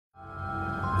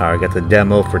Alright, got the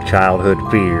demo for childhood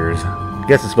fears. I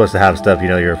guess it's supposed to have stuff, you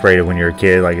know, you're afraid of when you're a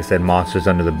kid. Like I said, monsters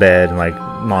under the bed, and like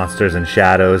monsters and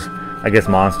shadows. I guess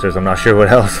monsters, I'm not sure what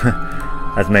else.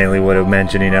 That's mainly what it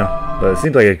mentioned, you know. But it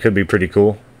seems like it could be pretty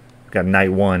cool. Got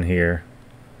night 1 here.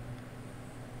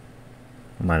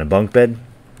 Am I in a bunk bed?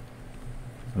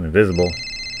 I'm invisible.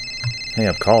 Hang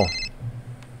up call.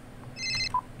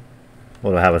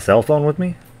 What, do I have a cell phone with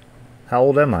me? How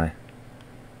old am I?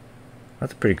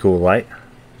 That's a pretty cool light.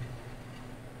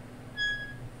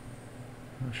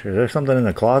 Not sure. Is there something in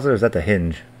the closet, or is that the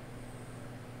hinge?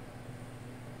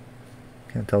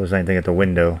 Can't tell there's anything at the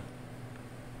window.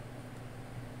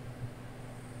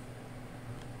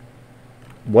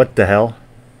 What the hell?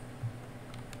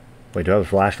 Wait, do I have a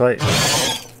flashlight?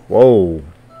 Whoa.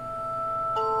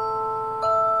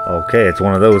 Okay, it's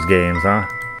one of those games, huh?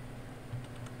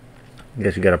 I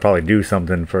guess you gotta probably do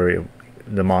something for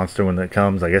the monster when it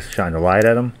comes. I guess shine the light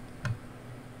at him.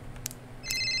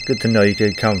 Good to know you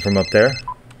could come from up there.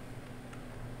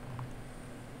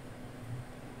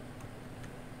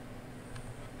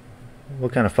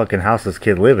 What kind of fucking house does this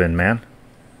kid live in, man?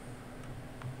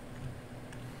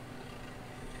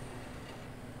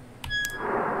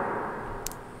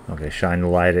 Okay, shine the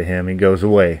light at him. He goes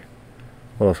away.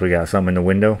 What else we got? Something in the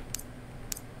window?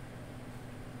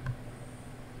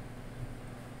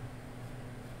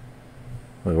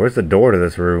 Wait, where's the door to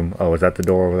this room? Oh, is that the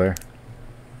door over there?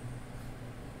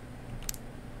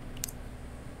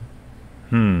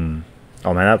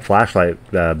 Oh man, that flashlight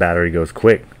battery goes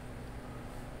quick.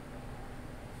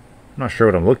 I'm not sure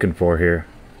what I'm looking for here.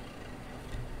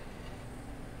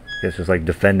 Guess just like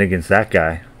defend against that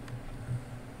guy.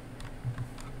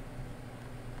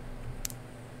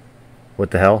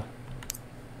 What the hell?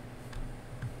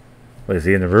 Wait, is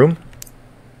he in the room?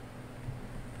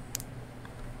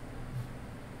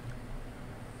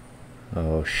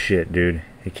 Oh shit, dude.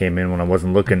 He came in when I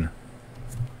wasn't looking.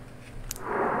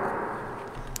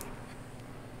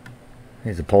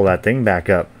 Needs to pull that thing back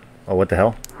up. Oh, what the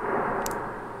hell?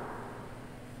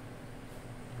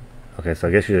 Okay, so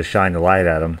I guess you just shine the light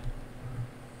at him.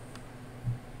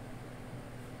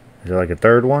 Is there like a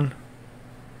third one?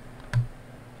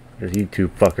 There's you two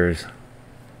fuckers.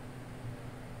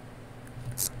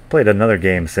 Played another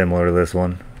game similar to this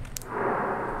one.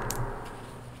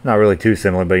 Not really too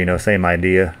similar, but you know, same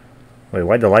idea. Wait,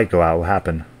 why'd the light go out? What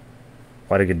happened?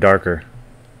 Why'd it get darker?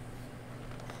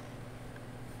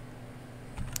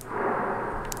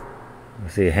 I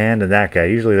see a hand and that guy.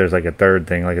 Usually there's like a third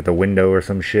thing, like at the window or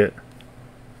some shit.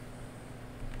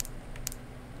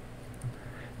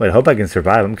 Wait, I hope I can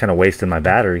survive. I'm kind of wasting my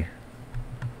battery.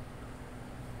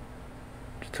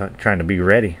 Just trying to be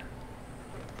ready.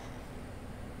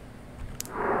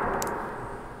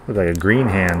 Looks like a green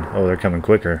hand. Oh, they're coming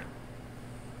quicker.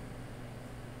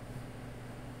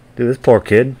 Dude, this poor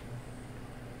kid.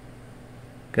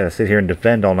 Gotta sit here and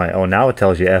defend all night. Oh, now it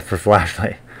tells you F for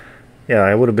flashlight. Yeah,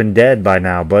 I would have been dead by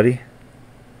now, buddy.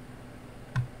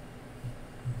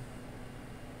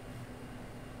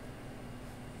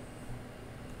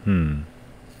 I don't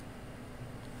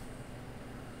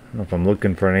know if I'm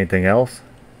looking for anything else.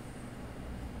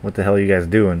 What the hell are you guys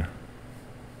doing?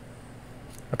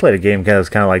 I played a game that was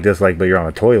kind of like this, like, but you're on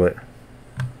a toilet.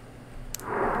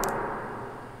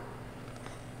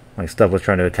 Like stuff was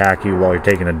trying to attack you while you're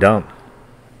taking a dump.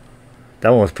 That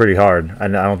one was pretty hard. I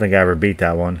don't think I ever beat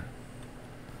that one.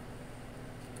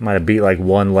 Might have beat like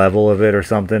one level of it or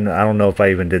something. I don't know if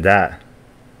I even did that.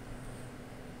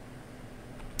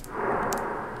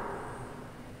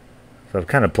 So I've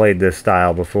kind of played this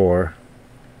style before.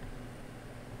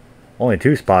 Only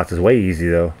 2 spots is way easy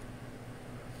though.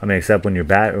 I mean, except when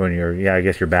yeah, I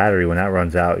guess your battery, when that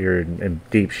runs out, you're in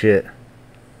deep shit.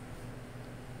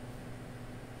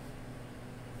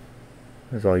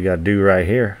 That's all you gotta do right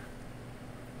here.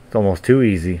 It's almost too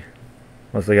easy.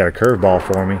 Unless they got a curveball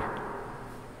for me.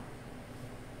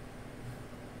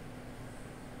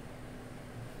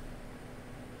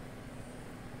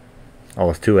 Oh,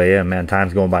 it's 2 a.m. man.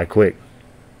 Time's going by quick.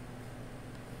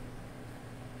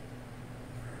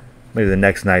 Maybe the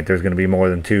next night there's going to be more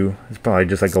than 2. It's probably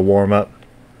just like a warm-up.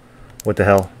 What the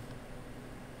hell?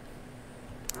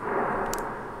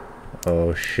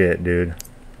 Oh, shit, dude.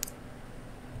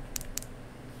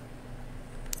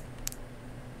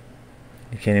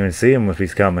 You can't even see him if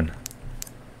he's coming.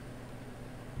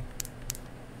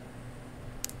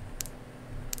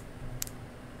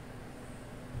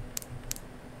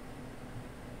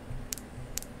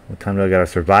 What time do I gotta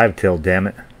survive till, damn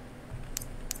it?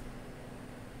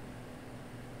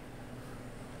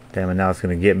 Damn it, now it's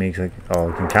gonna get me.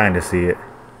 Oh, I can kinda see it.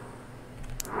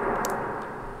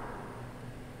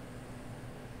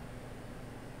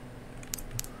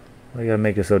 Why you gotta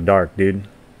make it so dark, dude?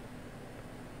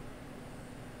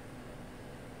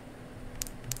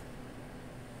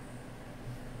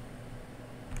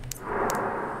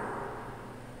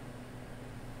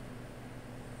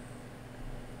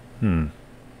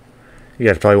 You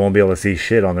guys probably won't be able to see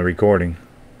shit on the recording.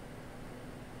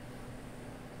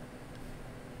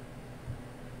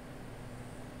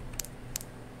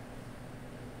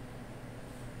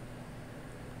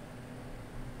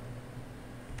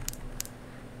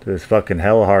 It's fucking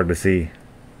hella hard to see.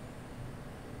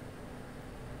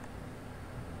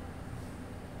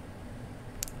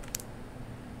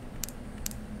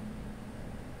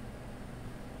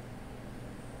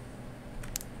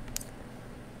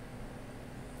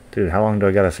 Dude, how long do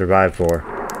I gotta survive for?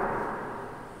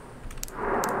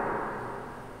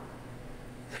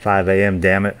 It's 5 a.m.,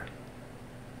 damn it.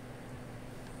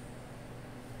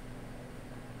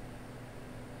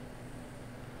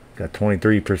 Got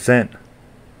 23%.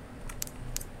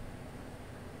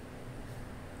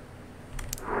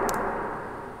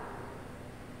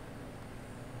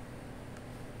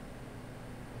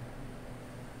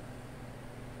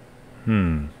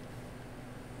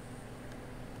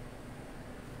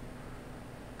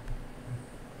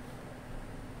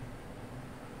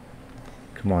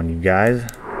 Come on, you guys.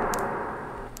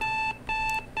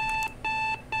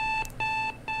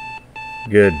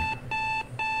 Good.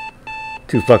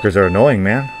 Two fuckers are annoying,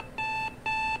 man.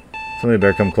 Somebody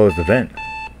better come close the vent.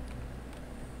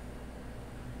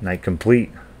 Night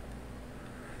complete.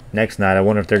 Next night, I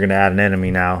wonder if they're going to add an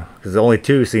enemy now. Because the only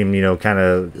two seem, you know, kind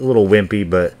of a little wimpy,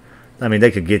 but, I mean,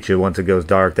 they could get you once it goes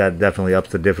dark. That definitely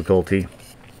ups the difficulty.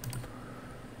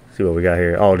 Let's see what we got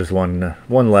here. Oh, just one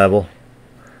level.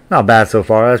 Not bad so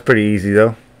far. That's pretty easy,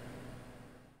 though.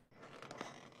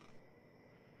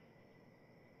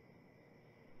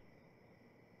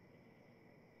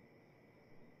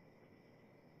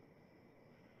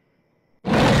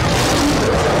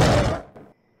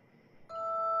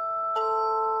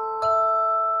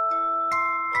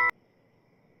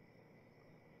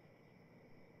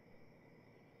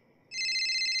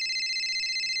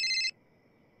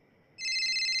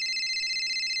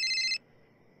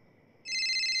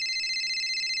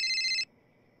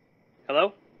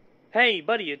 Hello? Hey,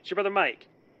 buddy, it's your brother Mike.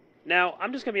 Now,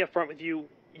 I'm just gonna be upfront with you.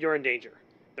 You're in danger.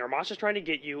 There are monsters trying to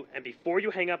get you, and before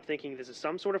you hang up thinking this is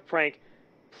some sort of prank,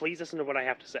 please listen to what I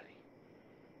have to say.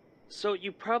 So,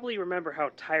 you probably remember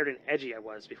how tired and edgy I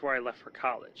was before I left for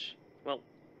college. Well,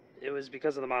 it was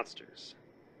because of the monsters.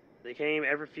 They came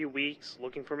every few weeks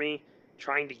looking for me,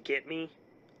 trying to get me.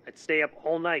 I'd stay up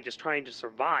all night just trying to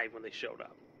survive when they showed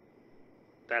up.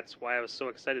 That's why I was so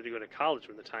excited to go to college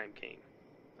when the time came.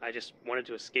 I just wanted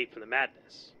to escape from the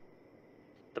madness.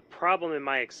 The problem in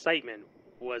my excitement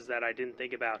was that I didn't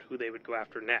think about who they would go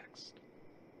after next.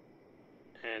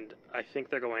 And I think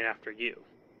they're going after you.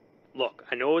 Look,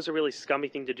 I know it was a really scummy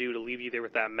thing to do to leave you there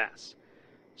with that mess.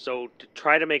 So to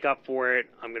try to make up for it,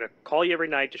 I'm going to call you every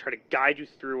night to try to guide you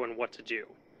through on what to do.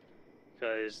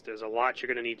 Because there's a lot you're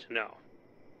going to need to know.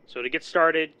 So to get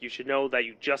started, you should know that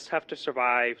you just have to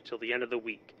survive till the end of the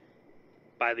week.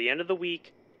 By the end of the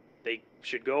week, they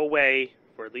should go away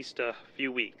for at least a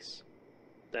few weeks.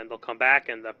 Then they'll come back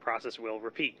and the process will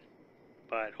repeat.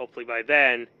 But hopefully by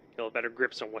then, you'll have better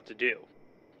grips on what to do.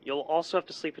 You'll also have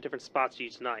to sleep in different spots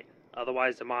each night.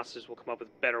 Otherwise, the monsters will come up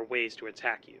with better ways to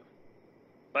attack you.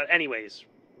 But anyways,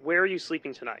 where are you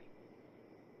sleeping tonight?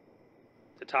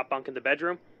 The top bunk in the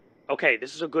bedroom? Okay,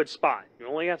 this is a good spot. You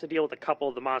only have to deal with a couple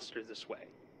of the monsters this way.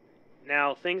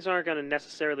 Now, things aren't going to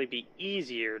necessarily be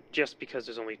easier just because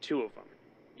there's only two of them.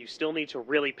 You still need to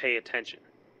really pay attention.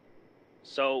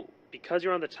 So, because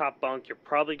you're on the top bunk, you're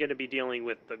probably going to be dealing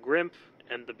with the Grimp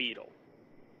and the Beetle.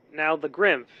 Now, the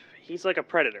Grimp, he's like a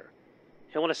predator.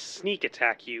 He'll want to sneak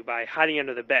attack you by hiding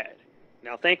under the bed.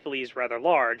 Now, thankfully, he's rather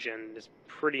large and is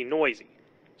pretty noisy,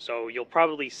 so you'll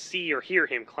probably see or hear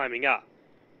him climbing up.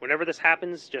 Whenever this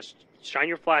happens, just shine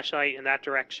your flashlight in that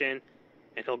direction,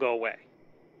 and he'll go away.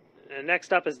 And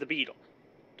next up is the Beetle.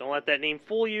 Don't let that name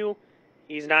fool you.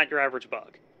 He's not your average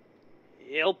bug.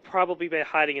 He'll probably be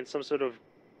hiding in some sort of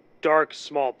dark,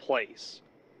 small place.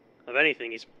 If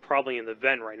anything, he's probably in the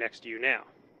vent right next to you now.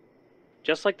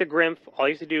 Just like the Grimp, all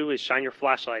you have to do is shine your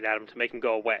flashlight at him to make him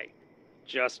go away.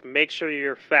 Just make sure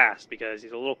you're fast, because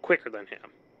he's a little quicker than him.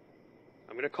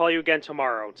 I'm going to call you again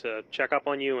tomorrow to check up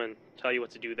on you and tell you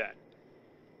what to do then.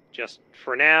 Just,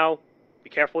 for now, be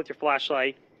careful with your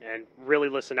flashlight, and really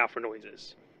listen out for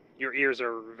noises. Your ears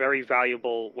are very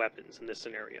valuable weapons in this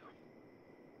scenario.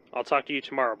 I'll talk to you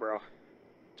tomorrow, bro.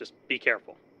 Just be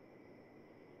careful.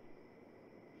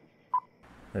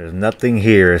 There's nothing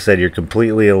here. It said you're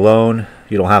completely alone.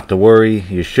 You don't have to worry.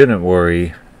 You shouldn't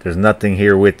worry. There's nothing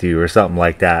here with you, or something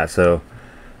like that. So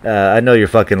I know you're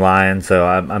fucking lying. So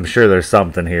I'm sure there's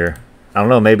something here. I don't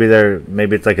know. Maybe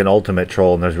it's like an ultimate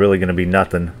troll, and there's really gonna be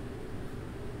nothing.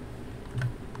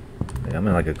 Yeah, I'm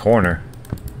in like a corner.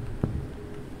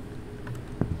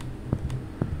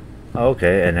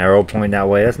 Okay, an arrow pointing that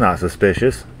way. That's not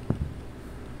suspicious.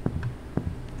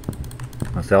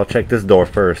 I'll check this door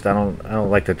first. I don't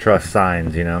like to trust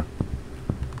signs, you know.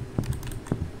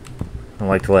 I don't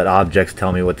like to let objects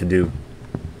tell me what to do.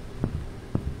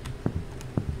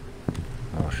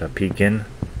 Oh, should I peek in?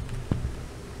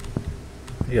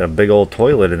 You got a big old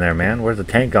toilet in there, man. Where's the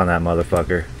tank on that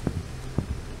motherfucker?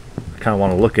 I kind of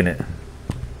want to look in it.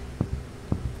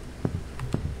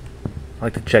 I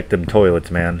like to check them toilets,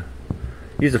 man.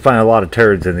 Used to find a lot of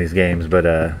turds in these games, but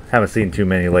haven't seen too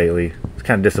many lately. It's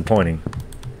kind of disappointing.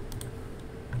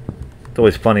 It's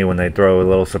always funny when they throw a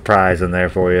little surprise in there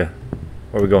for you.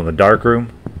 Where we go, in the dark room?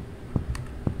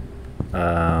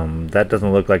 That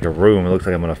doesn't look like a room. It looks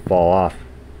like I'm gonna fall off.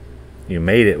 You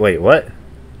made it. Wait, what?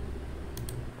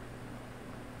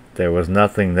 There was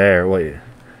nothing there. Wait,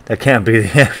 that can't be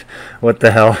the end. What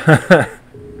the hell?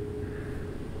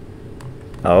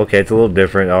 Oh, okay, it's a little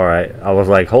different. Alright. I was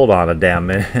like, hold on a damn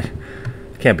minute.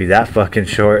 Can't be that fucking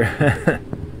short. I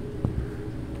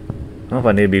don't know if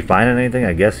I need to be finding anything.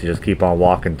 I guess you just keep on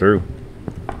walking through.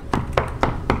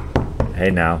 Hey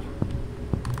now.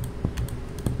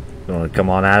 You want to come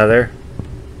on out of there?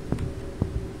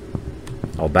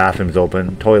 Oh, bathroom's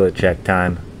open. Toilet check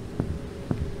time.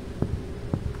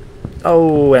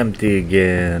 Oh, empty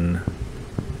again.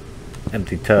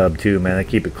 Empty tub too, man. They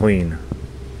keep it clean.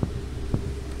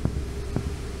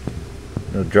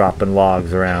 No dropping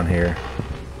logs around here.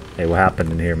 Hey, what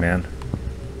happened in here, man?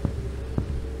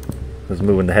 I was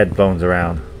moving the headphones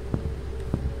around.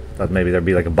 Thought maybe there'd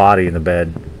be like a body in the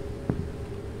bed.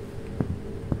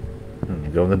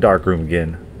 Go in the dark room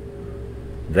again.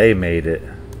 They made it.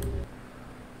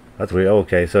 That's weird.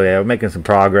 Okay, so yeah, we're making some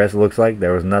progress. It looks like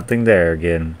there was nothing there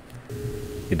again.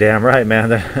 You're damn right, man.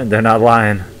 They're not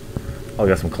lying. Oh,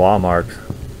 got some claw marks.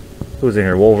 Who's in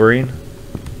here? Wolverine?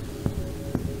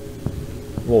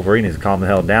 Wolverine is calming the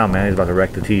hell down, man. He's about to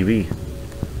wreck the TV.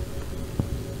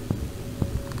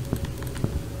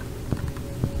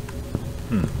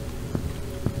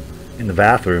 In the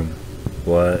bathroom.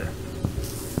 What?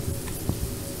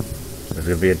 There's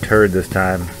gonna be a turd this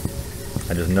time.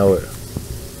 I just know it.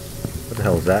 What the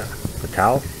hell is that? A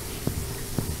towel?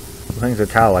 Who hangs a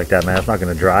towel like that, man? It's not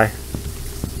gonna dry.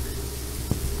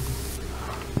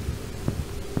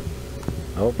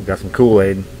 Oh, we got some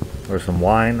Kool-Aid. Or some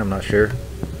wine, I'm not sure.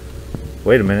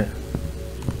 Wait a minute.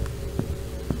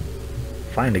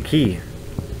 Find a key.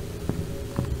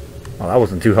 Well, that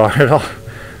wasn't too hard at all.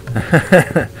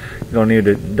 You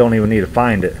don't even need to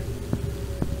find it.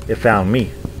 It found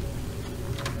me.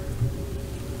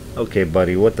 Okay,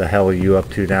 buddy, what the hell are you up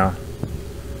to now?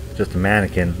 Just a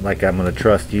mannequin, like I'm gonna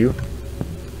trust you.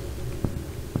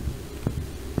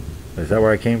 Is that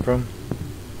where I came from?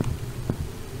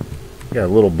 You got a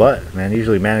little butt, man.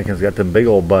 Usually mannequins got them big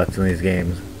old butts in these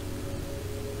games.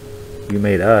 You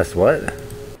made us, what?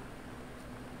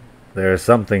 There is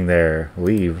something there.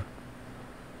 Leave.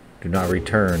 Do not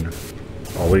return.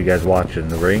 Oh, what are you guys watching?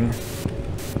 The Ring?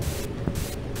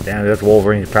 Damn, that's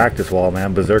Wolverine's practice wall,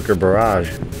 man. Berserker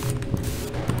Barrage.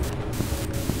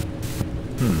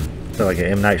 Is that like an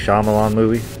M. Night Shyamalan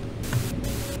movie?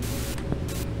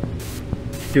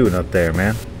 What you doing up there,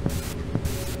 man?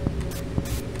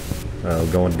 Oh,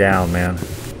 going down, man.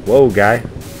 Whoa, guy.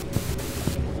 What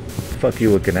the fuck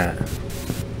you looking at?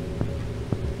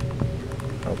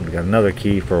 Oh, we got another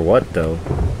key for what, though?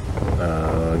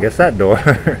 I guess that door.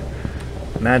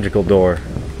 Magical door.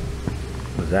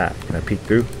 What's that? Can I peek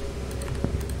through?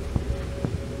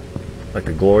 Like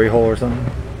a glory hole or something?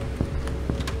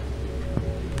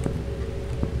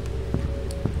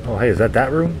 Oh, hey, is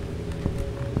that room?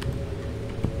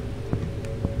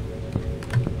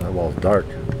 That wall's dark.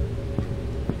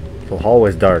 The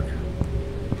hallway's dark.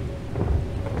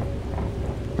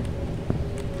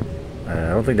 I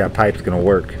don't think that pipe's gonna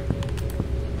work.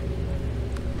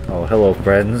 Oh, hello,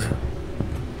 friends.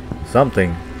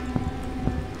 Something.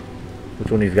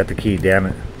 Which one of you's got the key, damn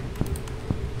it?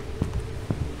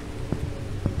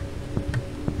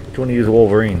 Which one of you's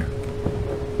Wolverine?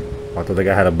 I thought the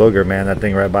guy had a booger, man. That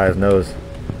thing right by his nose.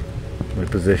 Let me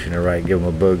position it right, give him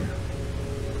a boog.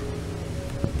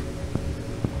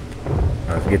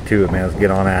 Let's get to it, man. Let's get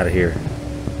on out of here.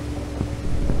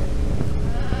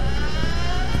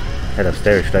 Head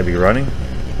upstairs. Should I be running?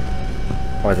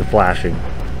 Why is it flashing?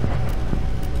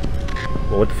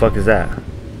 Well, what the fuck is that?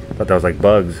 I thought that was like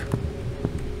bugs.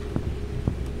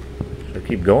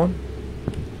 Keep going.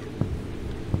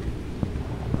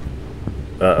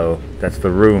 Uh-oh. That's the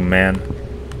room, man.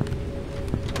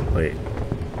 Wait.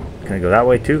 Can I go that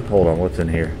way too? Hold on, what's in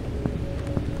here?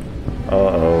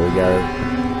 Uh-oh,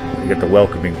 we got the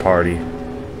welcoming party.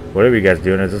 Whatever you guys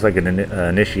doing, is this like an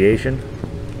initiation?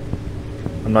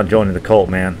 I'm not joining the cult,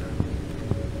 man.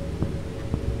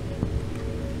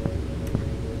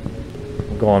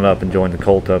 I'm going up and join the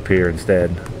cult up here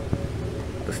instead.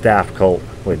 The staff cult.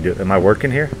 Wait, am I working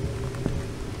here?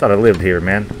 I thought I lived here,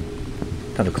 man.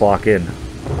 Time to clock in.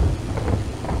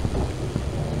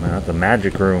 Man, that's a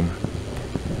magic room.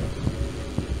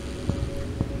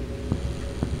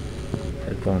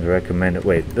 Headphones recommended.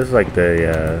 Wait, this is like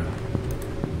the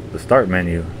start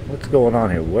menu. What's going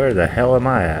on here? Where the hell am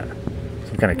I at?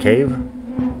 Some kind of cave?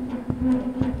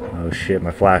 Oh shit, my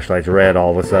flashlight's red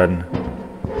all of a sudden.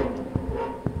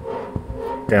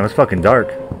 Damn, it's fucking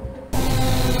dark.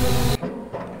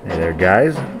 Hey there,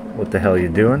 guys. What the hell are you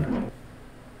doing?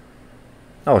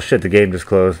 Oh shit, the game just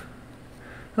closed.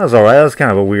 That was alright. That was kind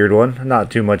of a weird one.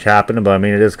 Not too much happening, but I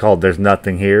mean, it is called There's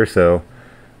Nothing Here, so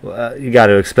you got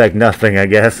to expect nothing, I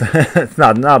guess. It's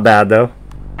not bad, though.